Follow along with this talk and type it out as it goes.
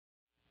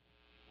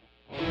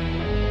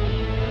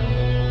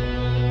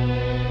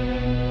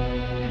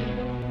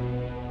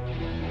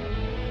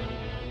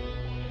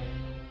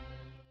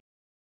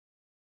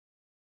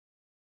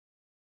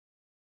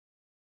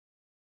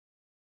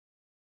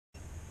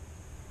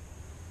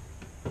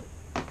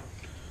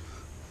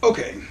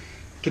Okay,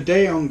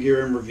 today on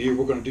Gear and Review,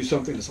 we're going to do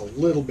something that's a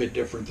little bit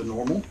different than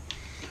normal.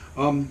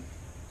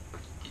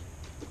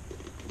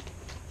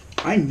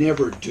 I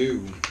never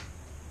do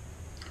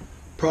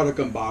product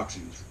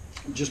unboxings,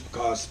 just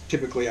because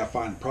typically I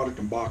find product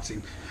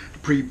unboxing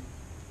pretty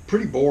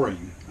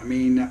boring. I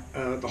mean,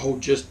 the whole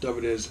gist of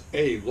it is,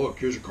 hey, look,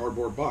 here's a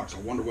cardboard box. I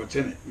wonder what's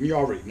in it. And you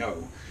already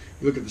know.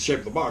 You look at the shape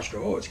of the box, you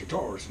go, oh, it's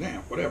guitar, it's an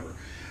amp, whatever.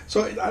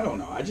 So I don't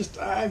know.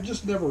 I've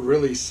just never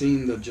really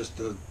seen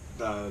the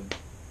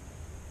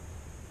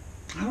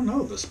I don't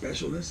know, the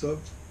specialness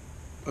of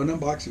an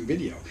unboxing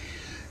video.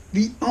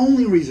 The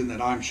only reason that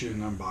I'm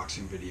shooting an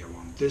unboxing video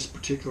on this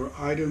particular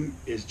item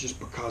is just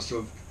because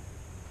of,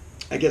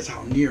 I guess,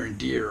 how near and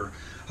dear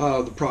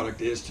the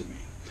product is to me.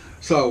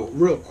 So,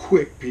 real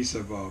quick piece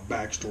of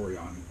backstory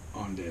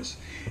on this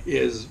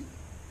is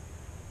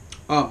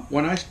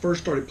when I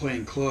first started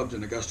playing clubs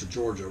in Augusta,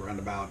 Georgia, around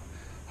about,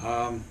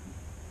 I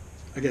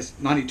guess,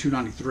 92,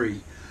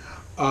 93,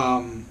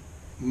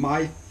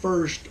 my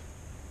first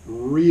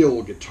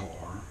real guitar,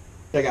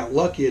 I got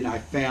lucky and I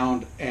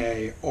found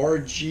a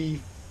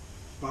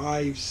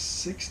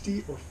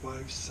RG560 or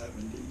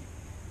 570.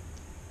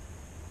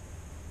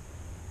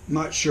 I'm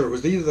not sure. It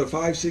was either the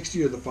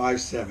 560 or the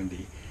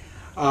 570.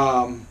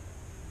 And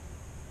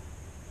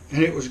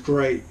it was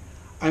great.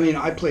 I mean,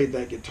 I played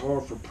that guitar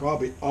for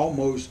probably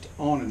almost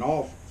on and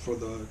off for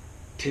the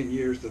 10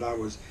 years that I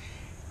was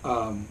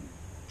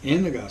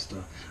in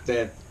Augusta.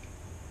 That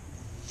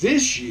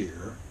this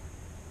year,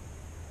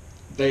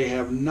 they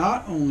have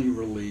not only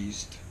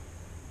released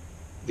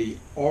the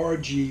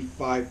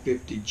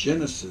RG550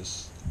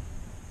 Genesis,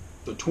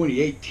 the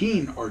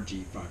 2018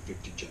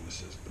 RG550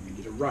 Genesis, let me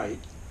get it right.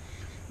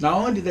 Not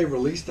only did they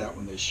release that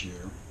one this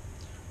year,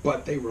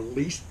 but they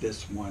released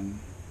this one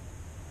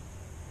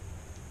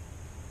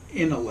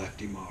in a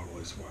lefty model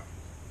as well.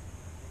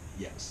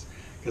 Yes,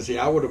 because see,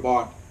 I would have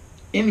bought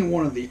any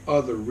one of the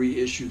other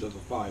reissues of the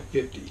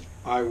 550.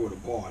 I would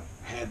have bought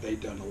had they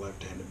done a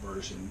left-handed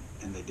version,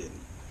 and they didn't.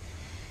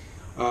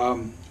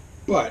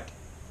 But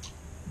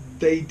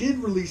they did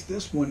release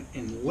this one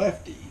in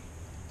lefty.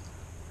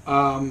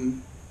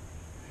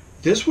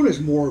 This one is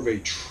more of a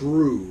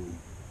true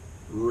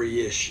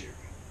reissue,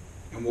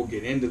 and we'll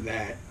get into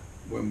that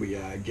when we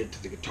get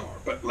to the guitar.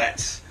 But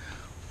let's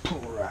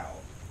pull her out.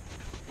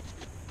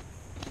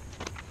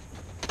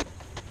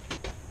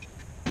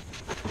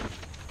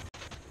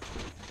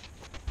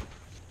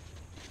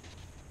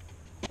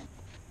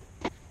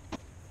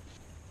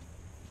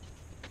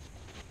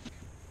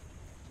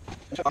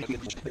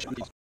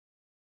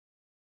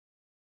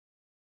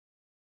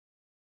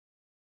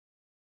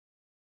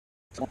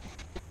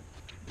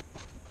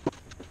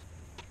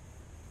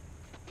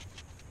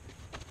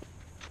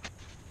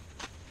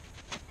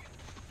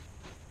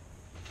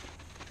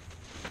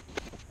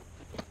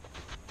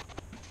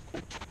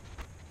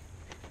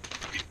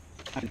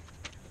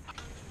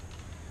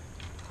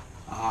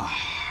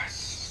 Ah,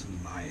 it's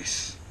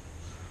nice.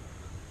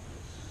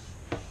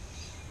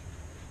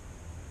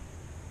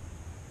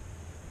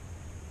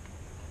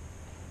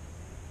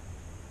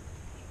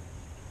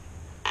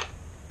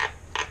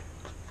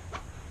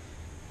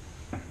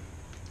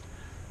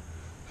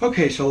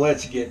 Okay, so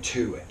let's get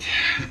to it.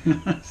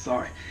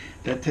 Sorry,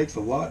 that takes a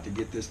lot to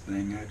get this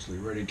thing actually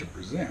ready to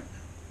present.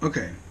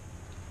 Okay,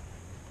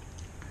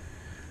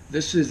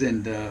 this is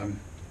in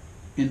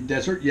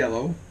desert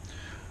yellow.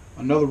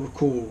 Another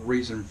cool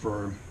reason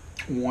for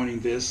wanting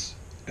this,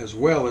 as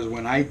well as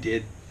when I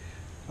did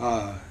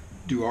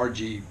do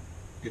RG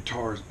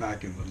guitars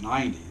back in the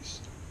 90s.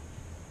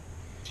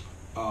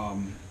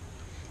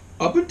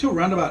 Up until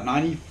around about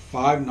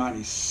 95,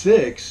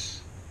 96,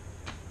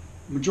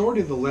 majority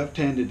of the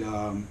left-handed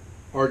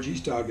RG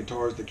style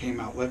guitars that came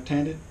out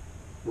left-handed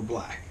were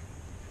black.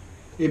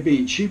 It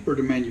being cheaper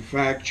to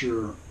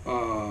manufacture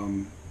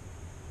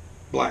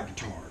black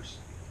guitars,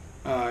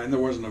 and there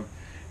wasn't a,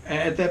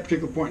 at that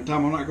particular point in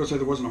time, I'm not going to say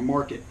there wasn't a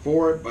market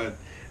for it, but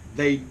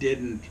they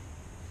didn't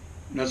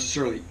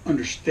necessarily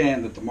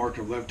understand that the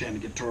market of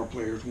left-handed guitar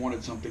players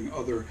wanted something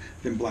other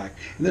than black.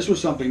 And this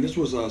was something that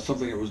was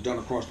done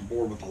across the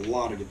board with a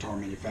lot of guitar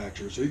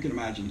manufacturers. So you can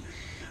imagine,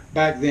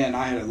 back then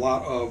I had a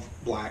lot of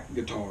black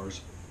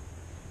guitars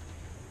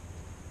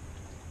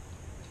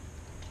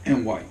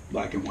and white,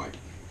 black and white,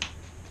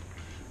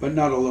 but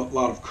not a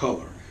lot of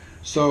color.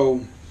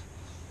 So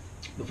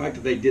the fact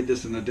that they did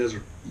this in the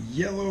desert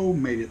yellow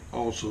made it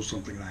also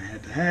something that I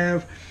had to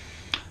have.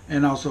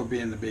 And also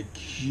being the big,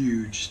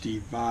 huge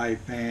Steve Vai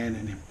fan,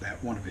 and if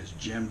that one of his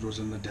gems was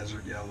in the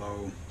desert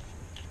yellow,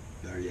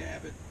 there you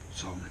have it.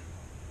 So,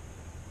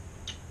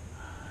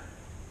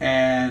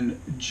 and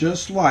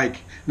just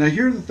like, now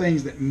here are the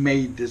things that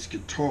made this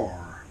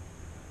guitar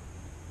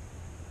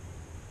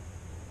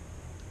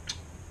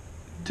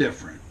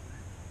different.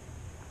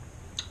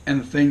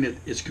 And the thing that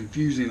is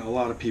confusing a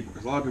lot of people,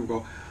 because a lot of people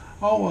go,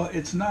 oh, well,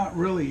 it's not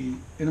really,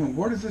 you know,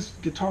 where does this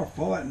guitar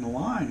fall at in the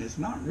line? It's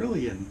not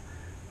really a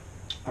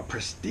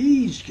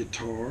prestige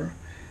guitar.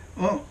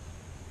 Well,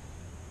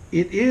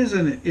 it is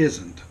and it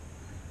isn't.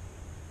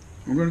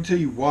 I'm going to tell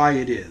you why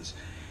it is.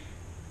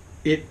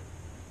 it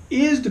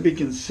is to be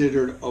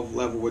considered of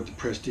level with the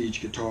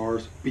Prestige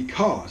guitars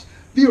because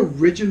the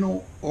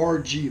original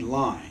RG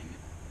line,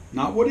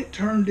 not what it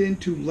turned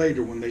into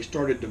later when they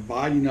started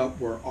dividing up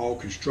where all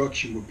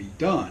construction would be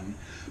done,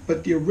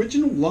 but the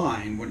original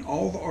line when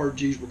all the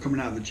RGs were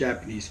coming out of the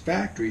Japanese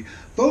factory,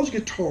 those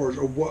guitars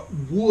are what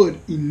would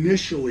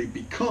initially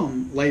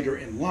become later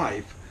in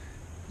life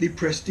the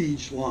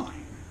Prestige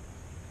line.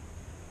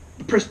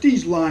 The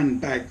Prestige line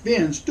back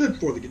then stood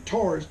for the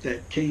guitars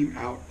that came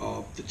out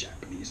of the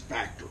Japanese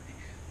factory.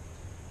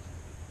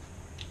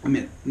 I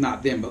mean,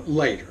 not then, but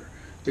later.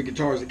 The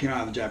guitars that came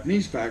out of the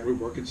Japanese factory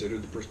were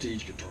considered the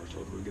Prestige guitars,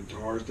 or the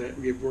guitars that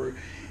were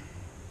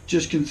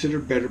just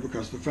considered better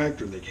because of the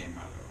factory they came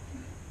out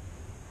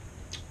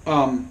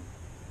of.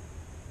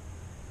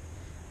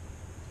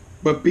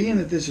 But being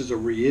that this is a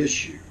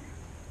reissue,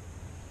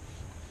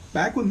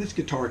 back when this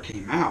guitar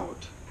came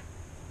out,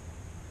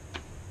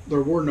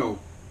 there were no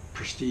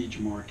Prestige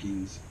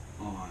markings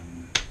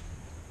on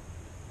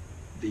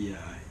the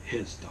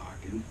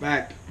headstock. In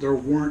fact, there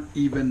wasn't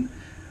even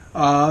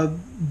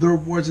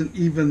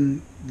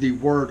the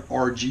word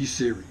RG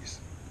series.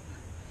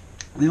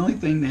 The only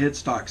thing the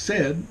headstock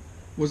said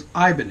was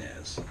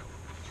Ibanez,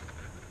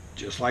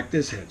 just like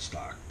this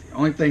headstock. The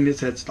only thing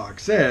this headstock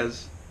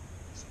says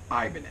is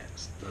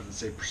Ibanez. It doesn't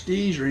say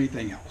Prestige or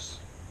anything else.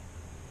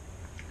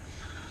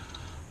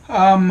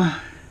 And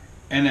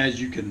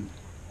as you can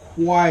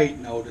quite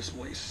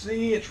noticeably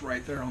see, it's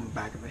right there on the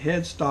back of the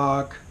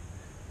headstock.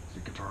 The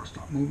guitar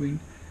stopped moving.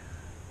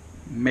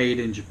 Made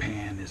in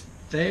Japan is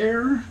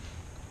there,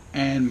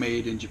 and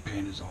Made in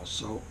Japan is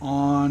also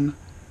on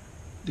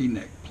the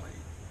neck plate.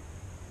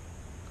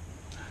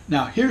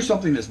 Now here's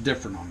something that's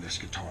different on this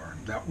guitar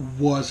that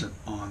wasn't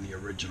on the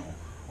original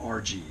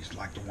RGs,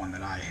 like the one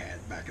that I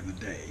had back in the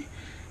day,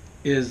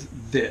 is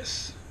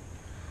this.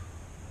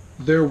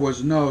 There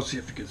was no, see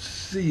if you can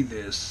see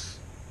this,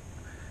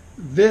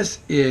 this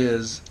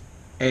is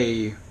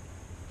a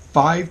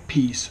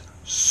 5-piece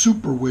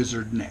Super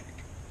Wizard neck,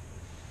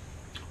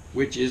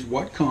 which is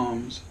what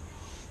comes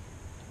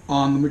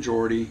on the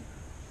majority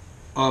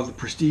of the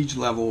Prestige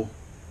level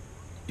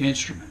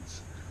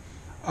instruments.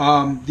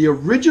 The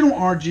original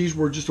RGs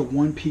were just a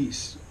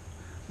 1-piece.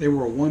 They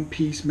were a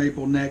 1-piece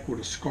maple neck with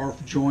a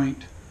scarf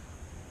joint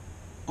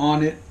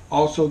on it.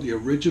 Also, the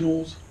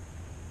originals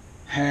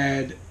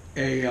had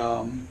a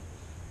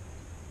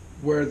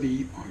where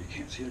the, oh, you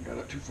can't see, I got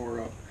it too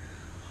far up.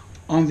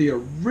 On the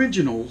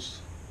originals,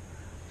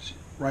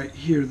 right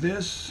here,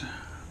 this,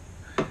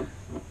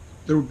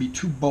 there would be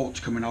 2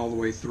 bolts coming all the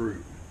way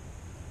through.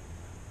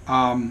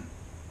 And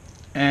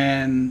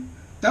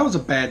that was a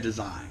bad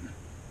design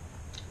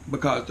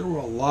because there were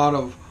a lot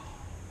of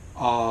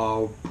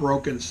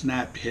broken,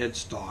 snapped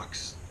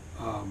headstocks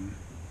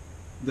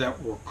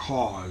that were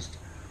caused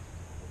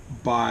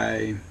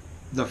by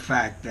the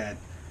fact that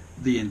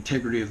the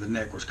integrity of the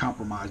neck was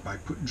compromised by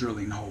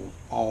drilling holes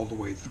all the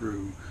way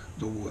through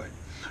the wood.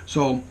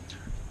 So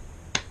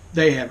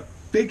they have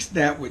fixed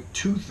that with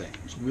 2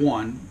 things.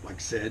 1, like I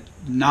said,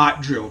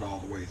 not drilled all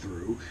the way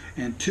through,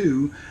 and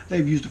 2,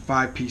 they've used a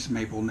 5-piece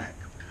maple neck.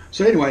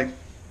 So anyway,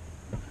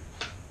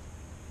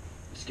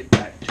 let's get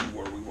back to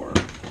where we were.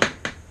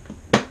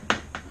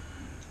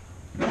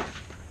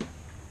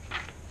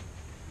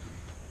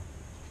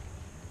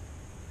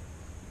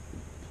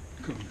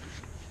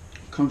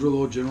 Comes with a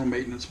little general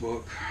maintenance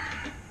book.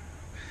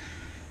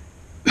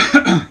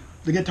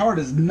 The guitar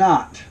does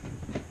not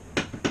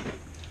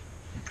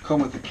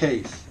come with a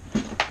case.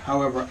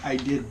 However, I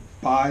did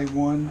buy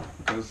one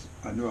because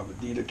I knew I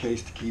would need a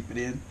case to keep it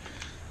in.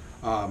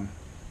 Of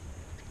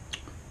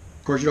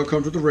course, it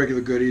comes with the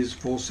regular goodies: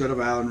 full set of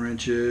Allen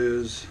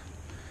wrenches,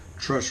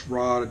 truss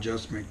rod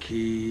adjustment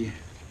key.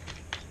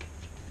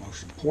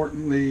 Most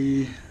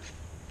importantly,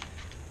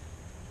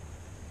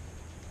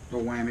 the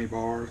whammy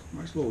bar.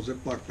 Nice little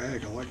Ziploc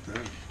bag. I like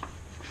that.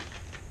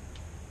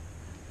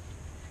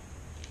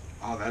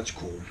 Oh, that's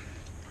cool.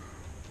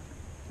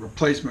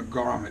 Replacement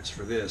grommets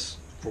for this,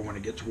 for when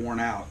it gets worn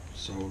out,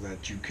 so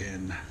that you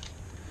can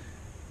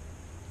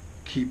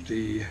keep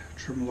the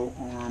tremolo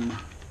arm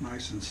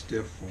nice and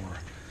stiff for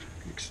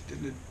an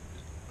extended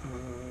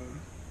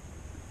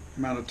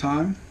amount of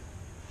time.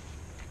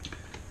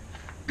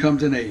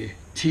 Comes in a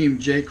Team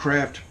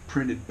J-Craft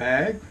printed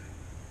bag.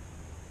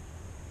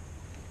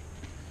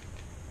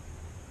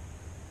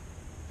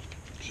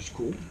 Which is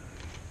cool.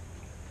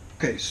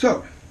 Okay,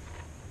 so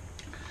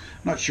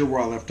not sure where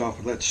I left off,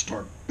 but let's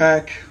start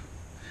back.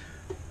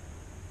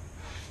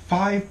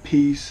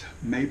 5-piece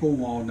maple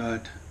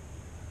walnut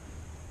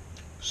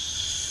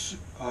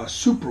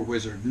Super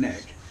Wizard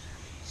neck.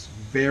 It's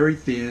very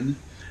thin.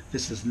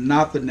 This is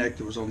not the neck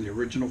that was on the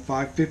original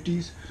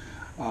 550s.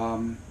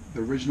 The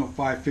original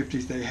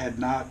 550s, they had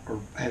not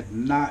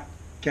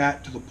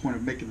got to the point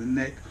of making the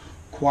neck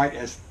quite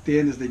as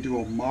thin as they do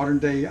on modern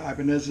day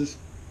Ibanez's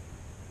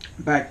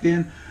back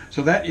then.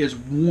 So that is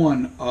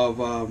one of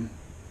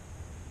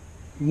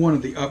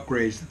the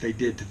upgrades that they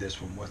did to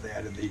this one, was they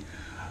added the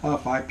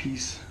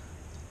 5-piece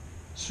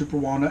Super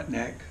Walnut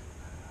neck.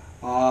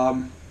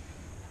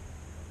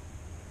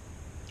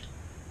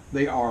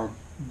 They are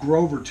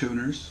Grover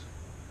tuners.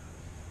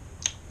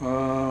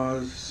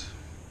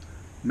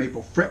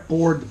 Maple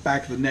fretboard. The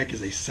back of the neck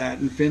is a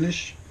satin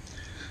finish.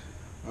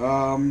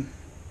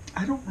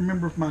 I don't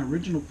remember if my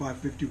original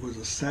 550 was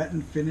a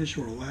satin finish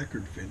or a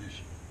lacquered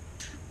finish.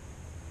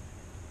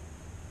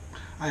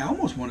 I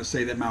almost want to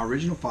say that my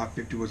original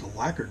 550 was a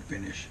lacquered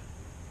finish,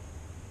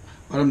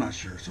 but I'm not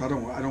sure. So I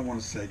don't want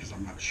to say because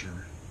I'm not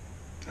sure.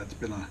 That's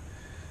been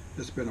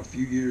a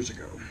few years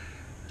ago.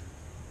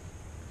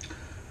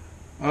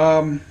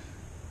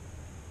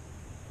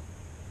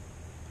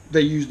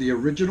 They use the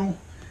original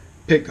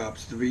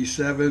pickups, the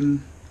V7,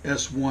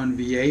 S1,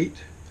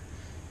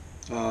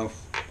 V8,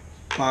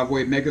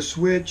 5-way mega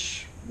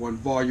switch, 1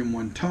 volume,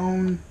 1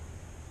 tone.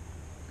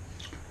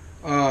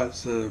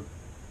 It's a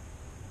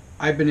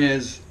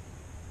Ibanez.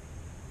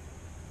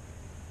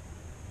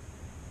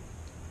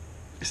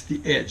 It's the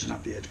Edge,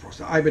 not the Edge Pro. It's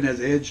the Ibanez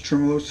Edge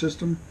tremolo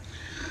system.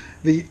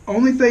 The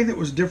only thing that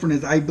was different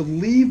is I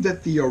believe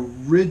that the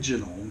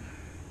original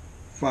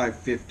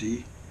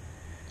 550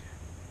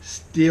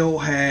 still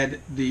had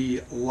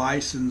the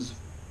license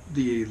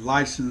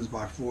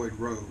by Floyd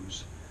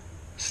Rose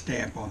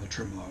stamp on the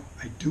tremolo.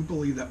 I do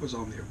believe that was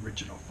on the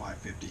original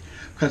 550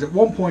 because at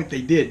one point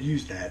they did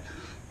use that.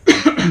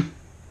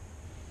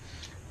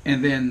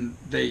 And then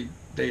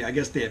I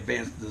guess they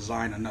advanced the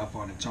design enough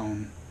on its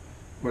own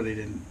where they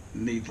didn't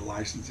need the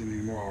licensing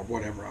anymore or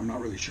whatever. I'm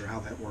not really sure how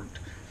that worked.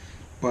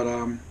 But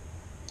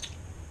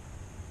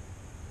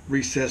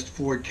recessed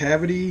Floyd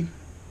cavity,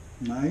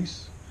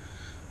 nice.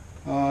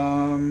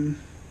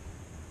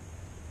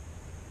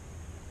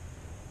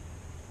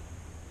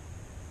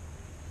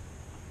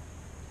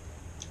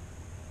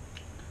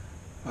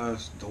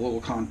 The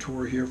little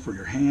contour here for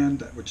your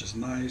hand, which is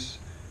nice.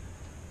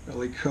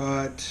 Belly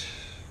cut.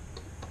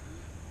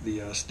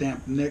 The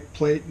stamped neck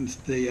plate, and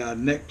the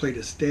neck plate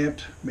is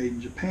stamped, made in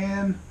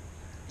Japan,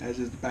 as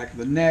is the back of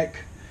the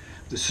neck.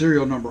 The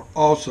serial number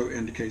also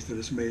indicates that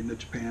it's made in the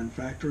Japan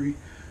factory.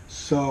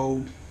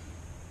 So,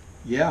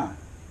 yeah,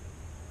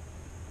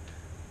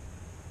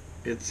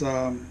 it's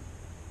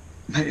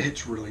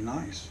really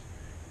nice.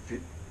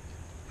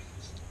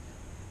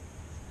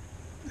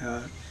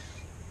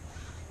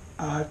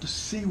 I'll have to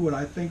see what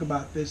I think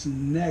about this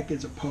neck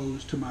as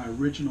opposed to my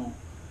original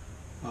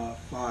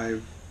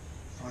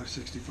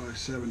 560,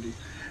 570.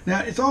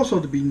 Now, it's also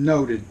to be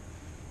noted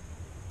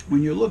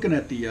when you're looking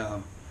at the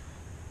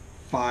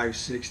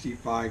 560,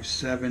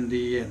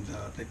 570, and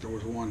I think there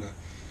was one to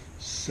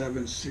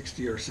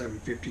 760 or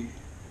 750,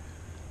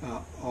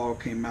 all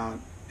came out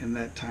in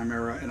that time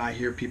era, and I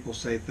hear people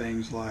say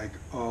things like,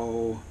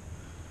 "Oh,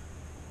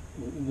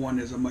 one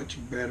is a much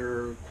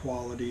better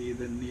quality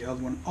than the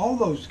other one." All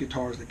those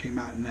guitars that came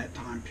out in that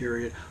time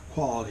period,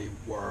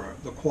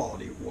 the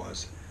quality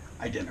was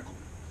identical.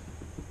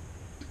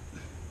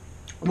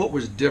 What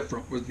was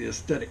different was the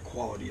aesthetic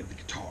quality of the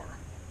guitar.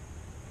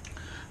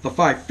 The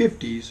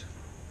 550s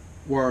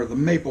were the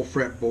maple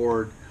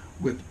fretboard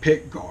with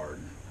pick guard.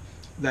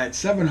 That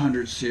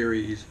 700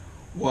 series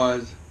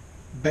was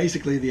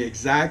basically the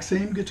exact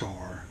same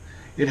guitar.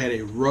 It had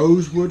a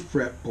rosewood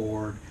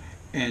fretboard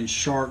and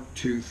shark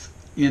tooth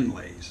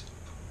inlays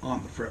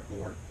on the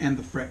fretboard, and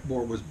the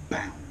fretboard was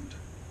bound.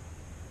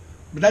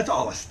 But that's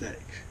all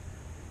aesthetic.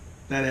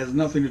 That has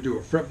nothing to do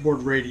with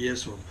fretboard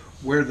radius or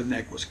where the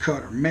neck was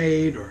cut or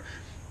made or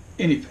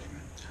anything.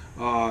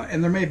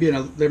 And there may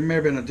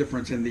have been a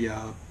difference in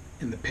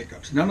the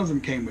pickups. None of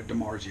them came with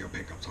DiMarzio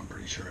pickups, I'm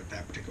pretty sure, at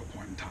that particular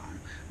point in time.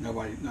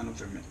 None of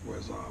them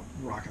was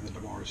rocking the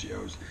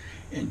DiMarzios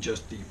in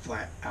just the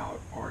flat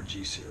out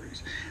RG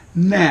series.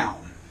 Now,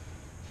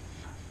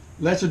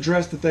 let's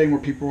address the thing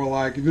where people are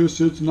like,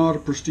 it's not a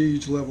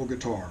prestige level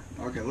guitar.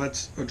 Okay,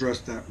 let's address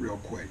that real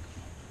quick.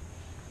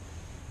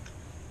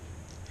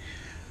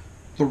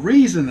 The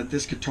reason that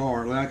this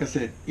guitar, like I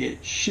said,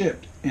 it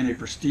shipped in a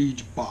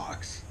prestige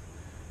box,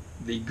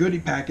 the goodie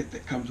packet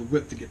that comes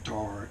with the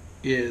guitar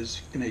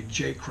is in a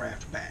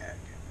J-Craft bag.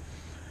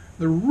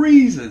 The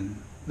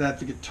reason that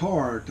the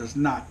guitar does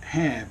not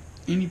have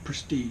any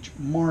prestige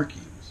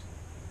markings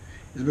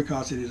is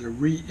because it is a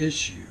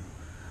reissue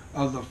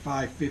of the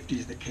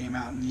 550s that came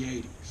out in the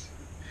 80s.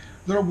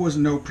 There was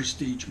no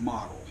prestige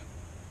model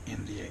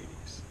in the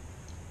 80s.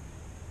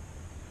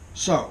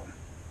 So,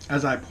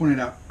 as I pointed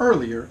out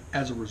earlier,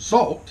 as a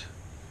result,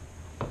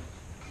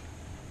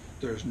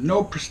 there's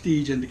no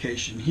prestige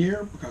indication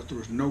here because there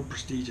was no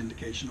prestige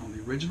indication on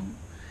the original.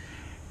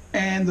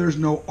 And there's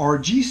no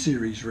RG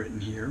series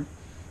written here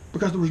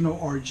because there was no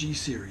RG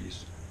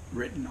series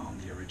written on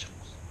the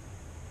originals.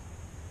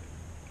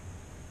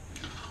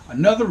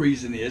 Another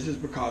reason is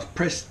because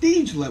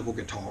prestige level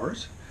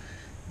guitars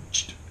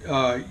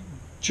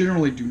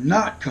generally do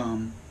not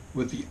come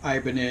with the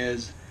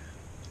Ibanez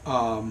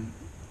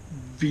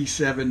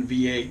V7,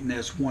 V8, and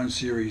S1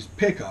 series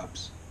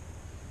pickups.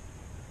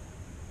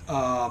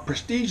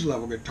 Prestige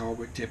level guitar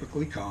would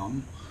typically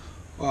come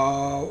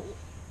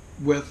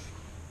with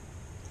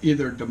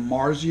either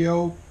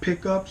DiMarzio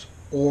pickups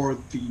or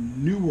the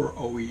newer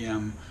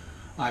OEM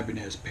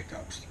Ibanez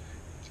pickups.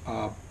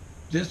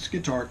 this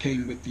guitar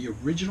came with the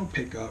original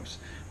pickups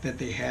that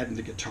they had in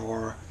the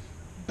guitar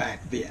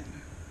back then.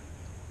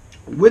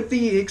 With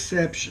the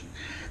exception,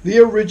 the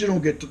original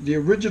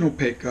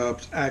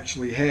pickups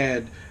actually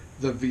had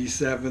the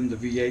V7, the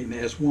V8, and the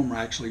S1 were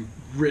actually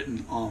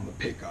written on the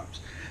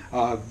pickups.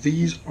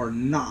 These are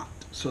not.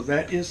 So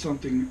that is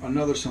something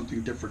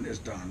different is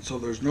done. So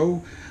there's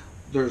no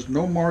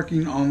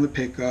marking on the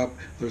pickup.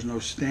 There's no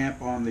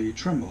stamp on the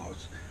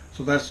tremolos.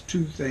 So that's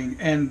two things,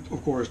 and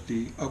of course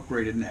the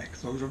upgraded neck.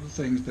 Those are the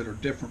things that are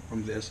different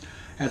from this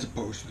as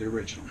opposed to the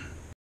original.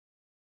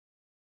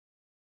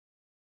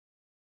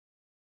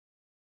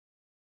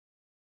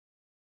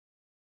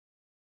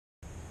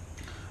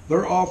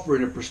 They're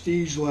offering a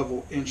prestige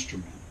level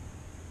instrument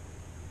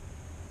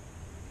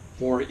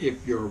for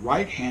if you're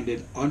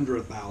right-handed under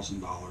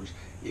 $1,000,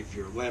 if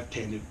you're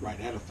left-handed right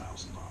at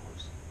 $1,000,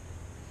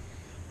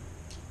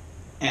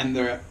 and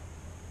they're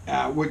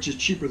which is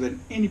cheaper than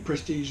any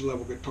prestige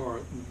level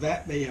guitar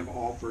that they have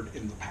offered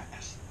in the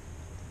past.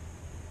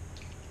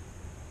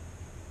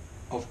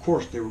 Of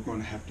course, they were going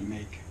to have to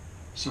make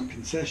some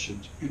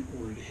concessions in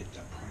order to hit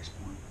that price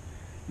point,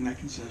 and that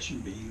concession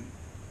being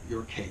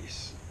your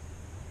case.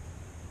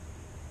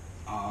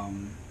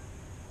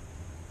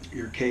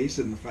 Your case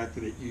and the fact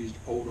that it used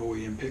old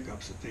OEM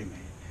pickups that they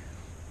made.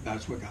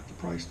 That's what got the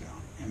price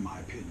down, in my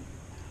opinion.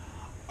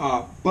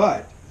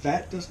 But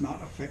that does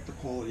not affect the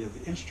quality of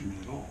the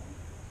instrument at all.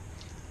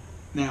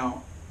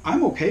 Now,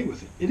 I'm okay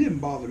with it. It didn't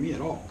bother me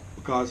at all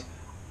because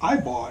I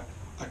bought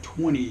a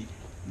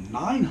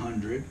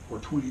 2900 or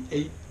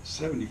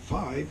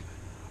 2875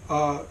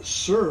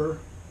 Sir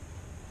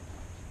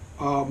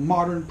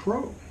Modern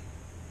Pro,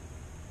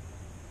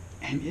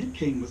 and it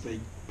came with a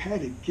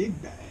padded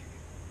gig bag.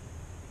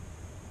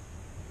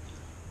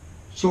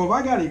 So if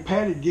I got a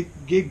padded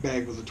gig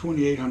bag with a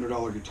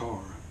 $2,800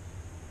 guitar,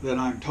 then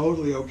I'm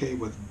totally okay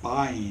with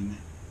buying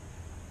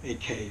a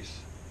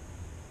case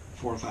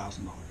for a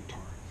 $1,000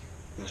 guitar.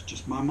 That's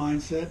just my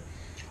mindset.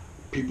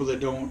 People that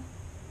don't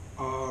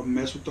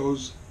mess with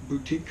those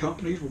boutique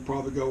companies will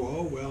probably go,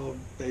 oh well,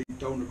 they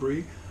don't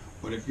agree.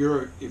 But if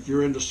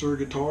you're into Sir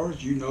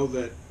guitars, you know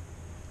that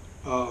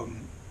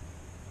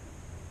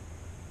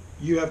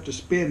you have to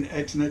spend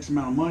X and X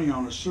amount of money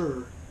on a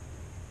Sir,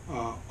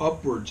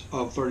 upwards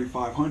of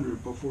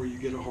 $3,500 before you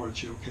get a hard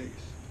shell case.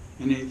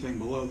 And anything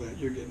below that,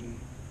 you're getting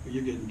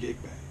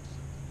gig bags,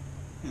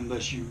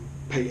 unless you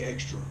pay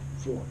extra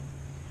for it.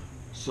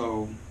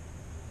 So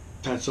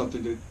that's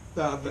something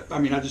that I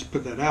mean, I just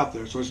put that out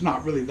there. So it's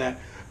not really that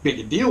big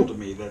a deal to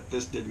me that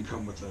this didn't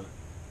come with a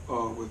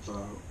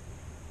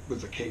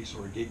case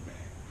or a gig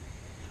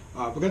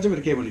bag. Because if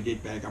it came with a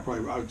gig bag, I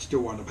would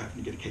still wind up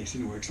having to get a case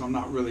anyway, because I'm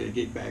not really a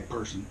gig bag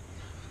person.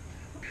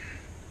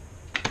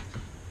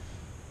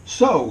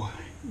 So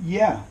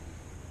yeah.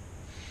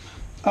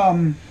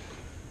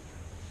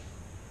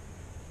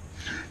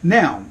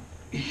 Now,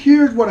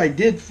 here's what I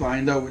did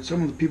find though with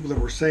some of the people that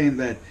were saying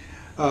that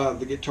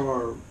the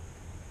guitar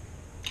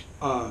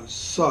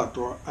sucked,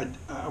 or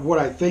what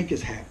I think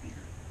is happening.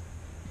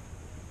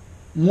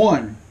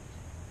 One,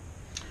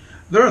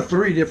 there are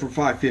 3 different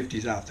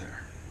 550s out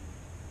there.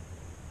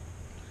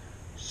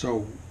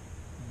 So,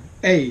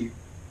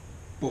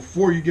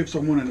 before you give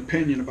someone an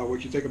opinion about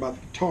what you think about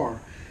the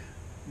guitar,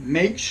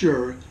 make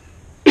sure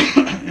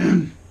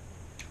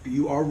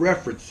you are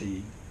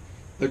referencing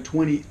the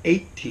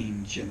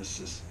 2018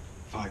 Genesis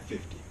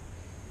 550,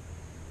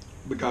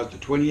 because the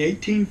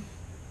 2018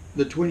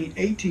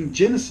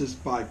 Genesis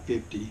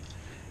 550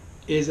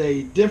 is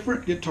a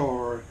different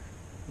guitar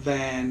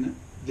than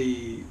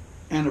the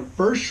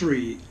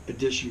anniversary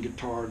edition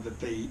guitar that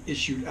they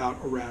issued out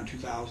around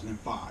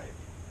 2005,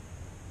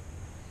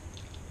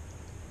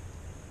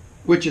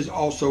 which is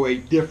also a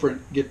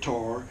different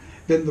guitar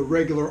than the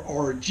regular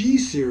RG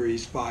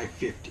Series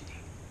 550.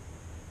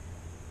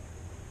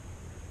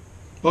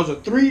 Those are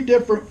 3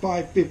 different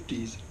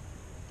 550s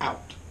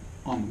out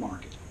on the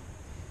market.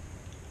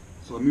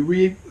 So let me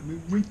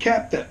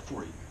recap that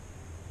for you.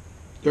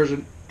 There's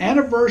an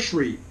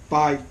anniversary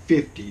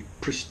 550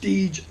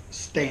 prestige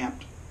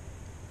stamped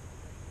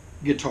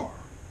guitar.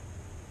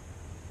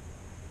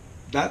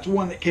 That's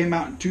one that came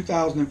out in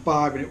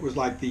 2005, and it was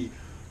like the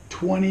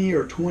 20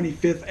 or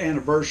 25th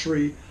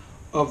anniversary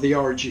of the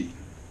RG.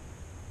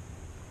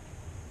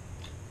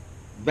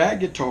 That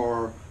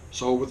guitar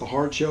sold with a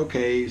hard shell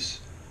case.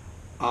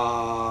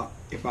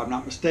 If I'm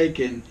not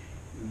mistaken,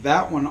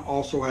 that one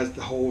also has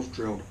the holes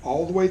drilled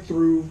all the way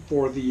through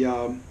for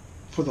the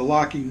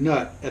locking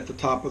nut at the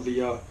top of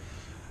the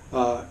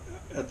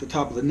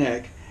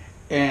neck,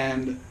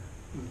 and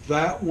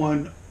that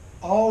one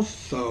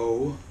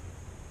also,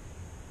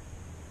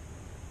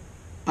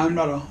 I'm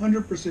not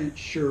 100%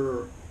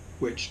 sure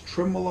which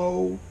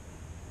tremolo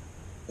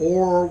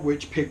or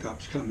which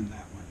pickups come in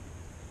that one,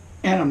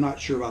 and I'm not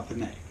sure about the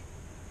neck.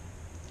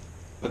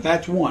 But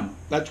that's one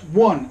of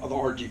the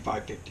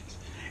RG550s.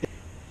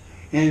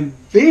 And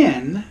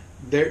then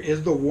there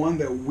is the one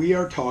that we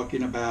are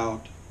talking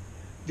about,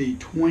 the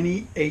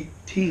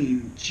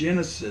 2018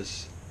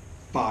 Genesis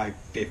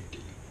 550.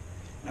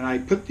 And I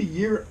put the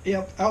year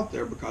out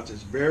there because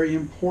it's very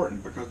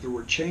important, because there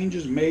were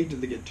changes made to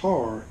the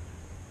guitar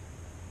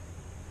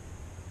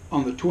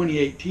on the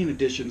 2018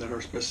 edition that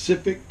are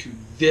specific to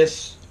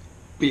this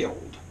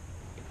build.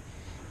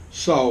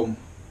 So,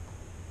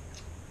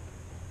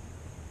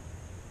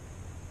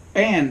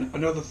 and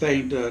another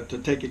thing to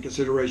take into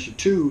consideration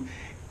too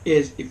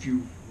is if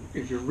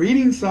you're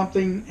reading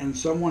something and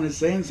someone is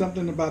saying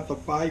something about the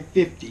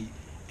 550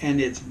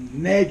 and it's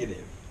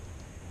negative,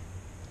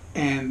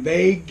 and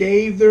they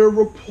gave their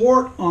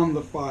report on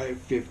the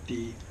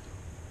 550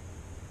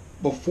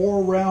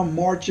 before around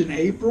March and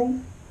April,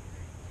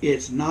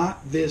 it's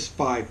not this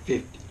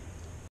 550.